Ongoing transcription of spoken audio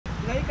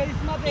नई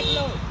करिश्मा देख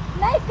लो।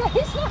 नई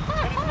करिश्मा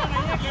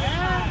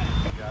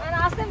and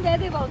ask them where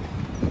they work.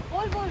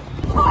 बोल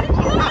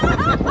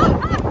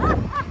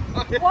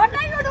What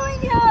are you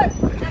doing here?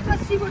 Let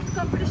us see what the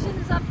competition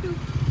is up to.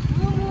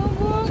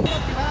 Move.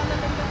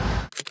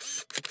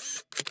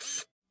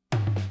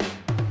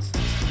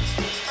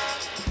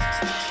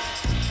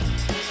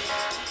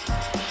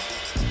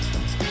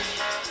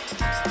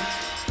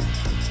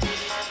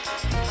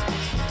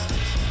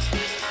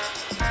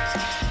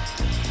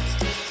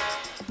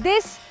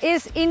 This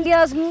is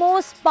India's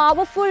most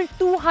powerful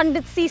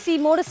 200cc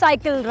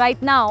motorcycle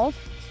right now,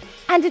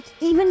 and it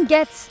even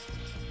gets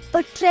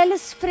a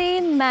trellis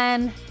frame,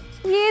 man.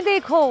 ये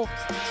देखो.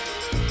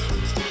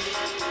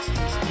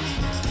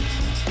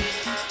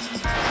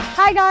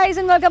 Hi guys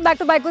and welcome back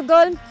to Bike with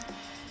Girl.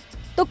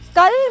 तो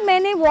कल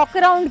मैंने walk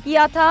around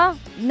किया था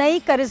नई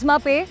करिश्मा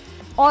पे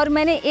और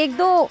मैंने एक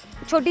दो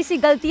छोटी सी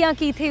गलतियाँ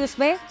की थी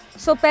उसमें.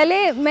 सो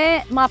पहले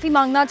मैं माफ़ी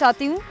मांगना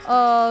चाहती हूँ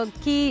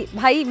कि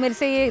भाई मेरे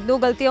से ये दो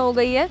गलतियाँ हो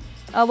गई है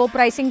वो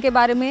प्राइसिंग के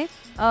बारे में,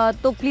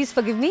 तो please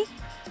forgive me.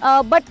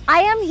 But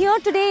I am here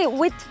today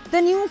with the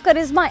new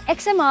Karizma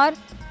XMR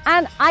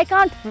and I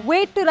can't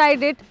wait to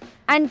ride it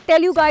and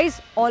tell you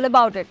guys all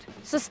about it.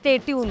 So stay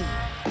tuned.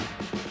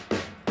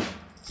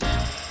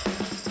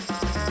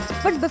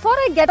 But before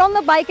I get on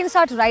the bike and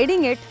start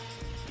riding it,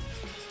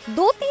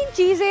 दो तीन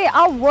चीज़ें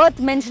are worth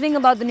mentioning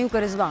about the new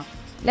Karizma.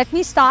 Let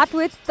me start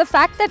with the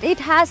fact that it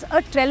has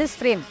a trellis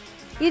frame.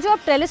 ये जो आप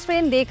trellis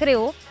frame देख रहे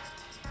हो,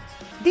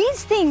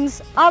 these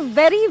things are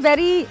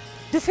very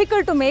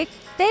difficult to make.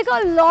 Take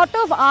a lot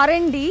of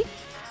R&D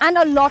and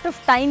a lot of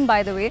time,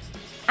 by the way.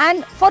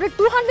 And for a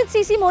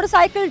 200cc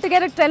motorcycle to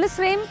get a trellis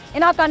frame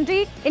in our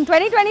country in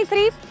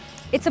 2023,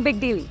 it's a big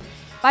deal.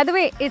 By the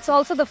way, it's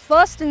also the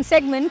first in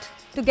segment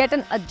to get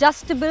an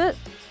adjustable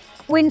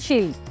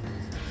windshield.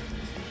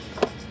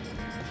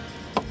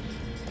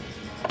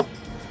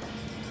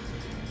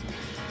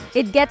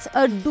 It gets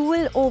a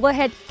dual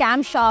overhead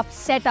camshaft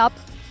setup,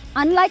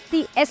 unlike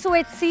the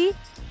SOHC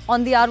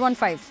on the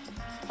R15.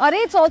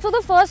 It's also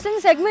the first in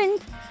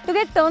segment to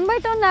get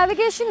turn-by-turn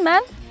navigation,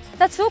 man.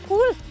 That's so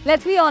cool.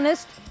 Let's be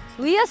honest,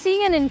 we are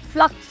seeing an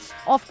influx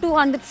of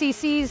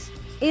 200cc's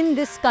in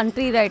this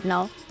country right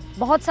now.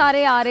 बहुत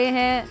सारे आ रहे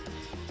हैं,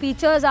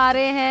 features आ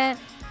रहे हैं,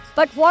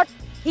 but what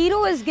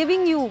Hero is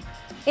giving you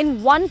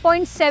in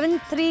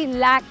 1.73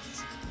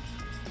 lakhs,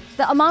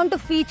 the amount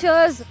of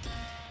features,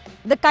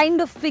 the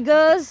kind of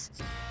figures,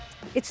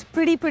 it's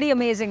pretty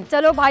amazing.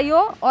 चलो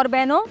भाइयों और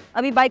बहनों,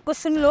 अभी बाइक को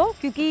सुन लो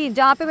क्योंकि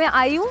जहाँ पे मैं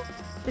आई हूँ,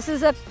 this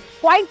is a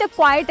quite a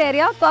quiet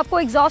area, तो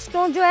आपको exhaust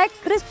tone जो है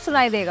crisp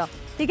सुनाई देगा.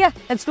 ठीक है?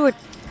 Let's do it.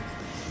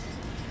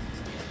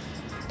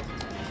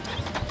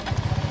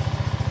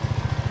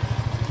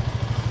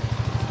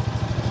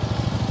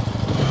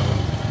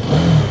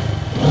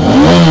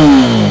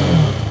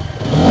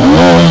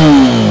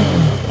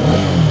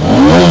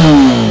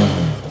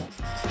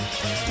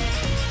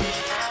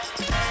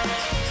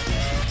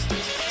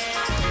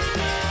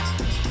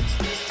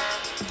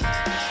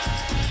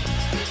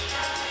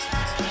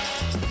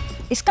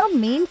 इसका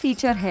मेन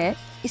फीचर है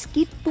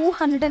इसकी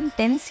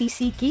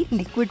 210cc की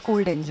liquid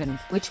cold engine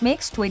which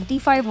makes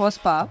 25 horse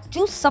power,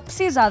 जो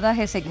सबसे ज्यादा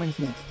है सेगमेंट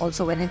में.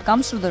 Also when it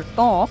comes to the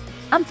top,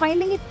 I'm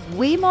finding it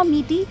way more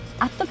meaty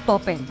at the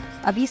top end.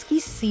 अभी इसकी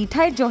सीट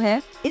हाइट जो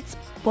है, it's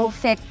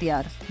perfect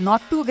यार.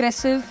 Not too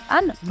aggressive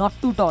and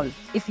not too tall.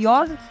 If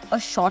you're a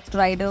short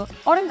rider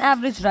or an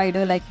average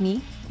rider like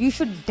me, you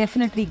should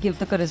definitely give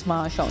the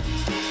Karizma a shot.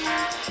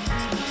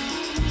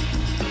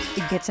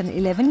 It gets an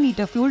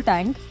 11-liter fuel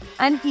tank,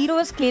 and Hero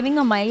is claiming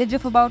a mileage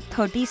of about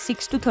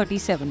 36 to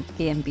 37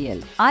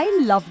 kmpl. I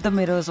love the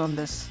mirrors on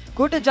this.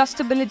 Good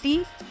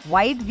adjustability,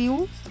 wide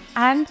view,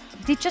 and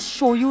they just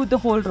show you the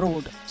whole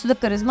road. So the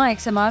Karizma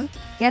XMR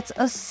gets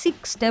a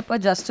 6-step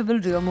adjustable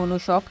rear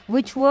monoshock,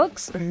 which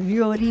works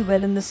really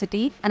well in the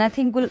city and I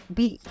think will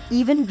be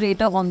even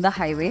greater on the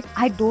highway.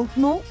 I don't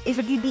know if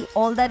it will be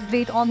all that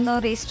great on the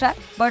racetrack,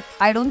 but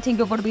I don't think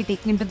you're going to be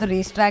taking it to the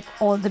racetrack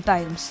all the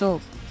time, so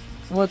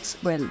works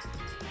well.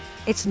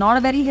 It's not a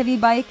very heavy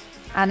bike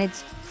and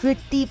it's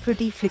pretty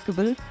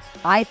flickable.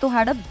 I too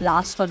had a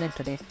blast on it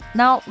today.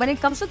 Now, when it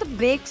comes to the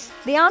brakes,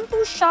 they aren't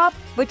too sharp,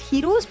 but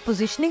Hero is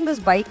positioning this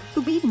bike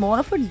to be more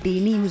of a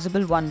daily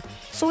usable one.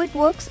 So it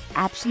works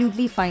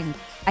absolutely fine.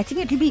 I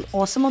think it will be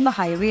awesome on the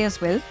highway as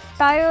well.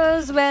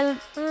 Tires, well,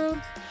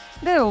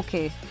 they're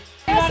okay.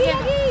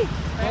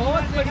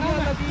 बहुत बढ़िया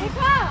लगी.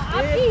 देखा,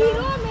 आपकी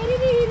hero, मेरी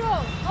भी hero,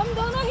 हम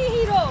दोनों ही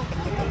hero.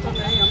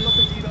 नहीं, हम लोग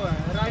तो जीरो है,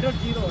 राइडर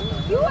जीरो.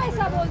 क्यों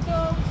ऐसा बोलते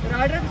हो?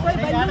 राइडर कोई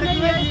वैल्यू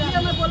नहीं है,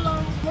 इसलिए मैं बोल रहा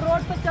हूँ.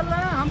 रोड पे चल रहे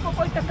हैं, हमको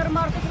कोई टक्कर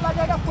मार के चला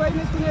जाएगा, कोई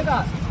नहीं सुनेगा.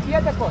 ये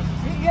देखो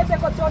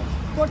चोट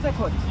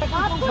देखो.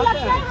 आपको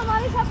लगता है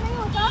हमारे साथ नहीं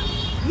होता?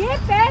 ये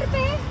पैर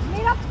पे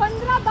मेरा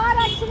 15 बार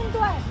एक्सीडेंट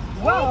हुआ है.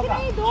 एक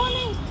नहीं, दो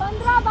नहीं,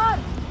 15 बार.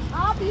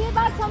 आप ये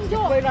बात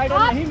समझो. कोई राइडर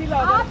नहीं मिला.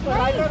 आप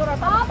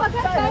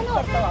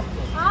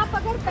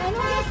अगर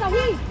पहनोगे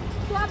सही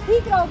तो आप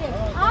ठीक रहोगे.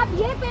 आप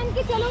ये पहन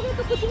के चलोगे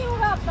तो कुछ नहीं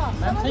होगा आपका.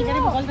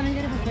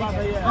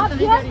 आप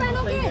ये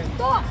पहनोगे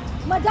तो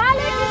मजाल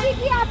है किसी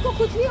की, आपको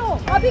कुछ पूछ रही हो,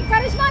 अभी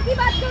करिश्मा की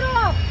बात करो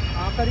आप।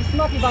 हाँ,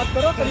 करिश्मा की बात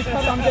करो।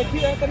 करिश्मा तो हम देखी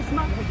है।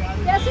 करिश्मा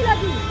कैसी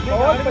लगी?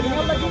 बहुत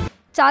बढ़िया लगी।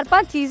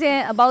 4-5 चीजें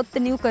हैं about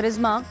the new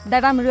Karishma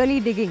that I am really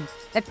digging.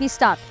 Let me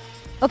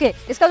start. Okay,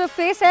 इसका जो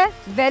फेस है,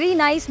 very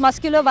nice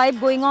muscular vibe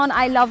going on.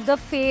 I love the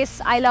face,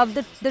 I love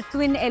the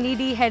twin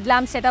LED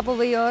headlamp setup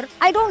over here.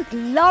 I don't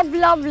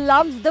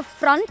love the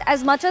front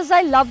as much as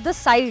I love the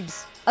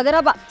sides. अगर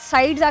आप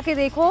sides आके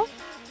देखो,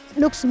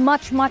 looks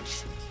much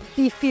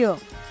बीफियर,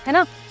 है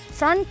ना।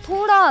 Front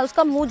थोड़ा,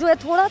 उसका मुंह जो है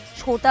थोड़ा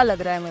छोटा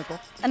लग रहा है मेरे को।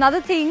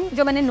 अनदर थिंग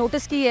जो मैंने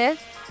नोटिस की है,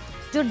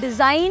 जो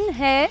डिजाइन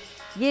है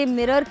ये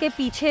मिरर के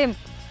पीछे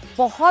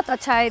बहुत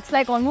अच्छा है। It's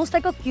like almost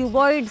like a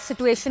cuboid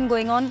situation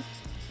going on.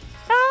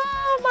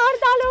 मार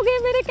डालोगे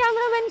मेरे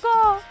कैमरामैन को।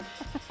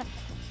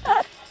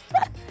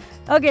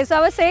 Okay, so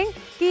I was saying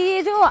कि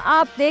ये जो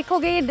आप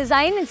देखोगे ये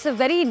design, it's a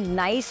very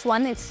nice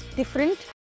one, it's different.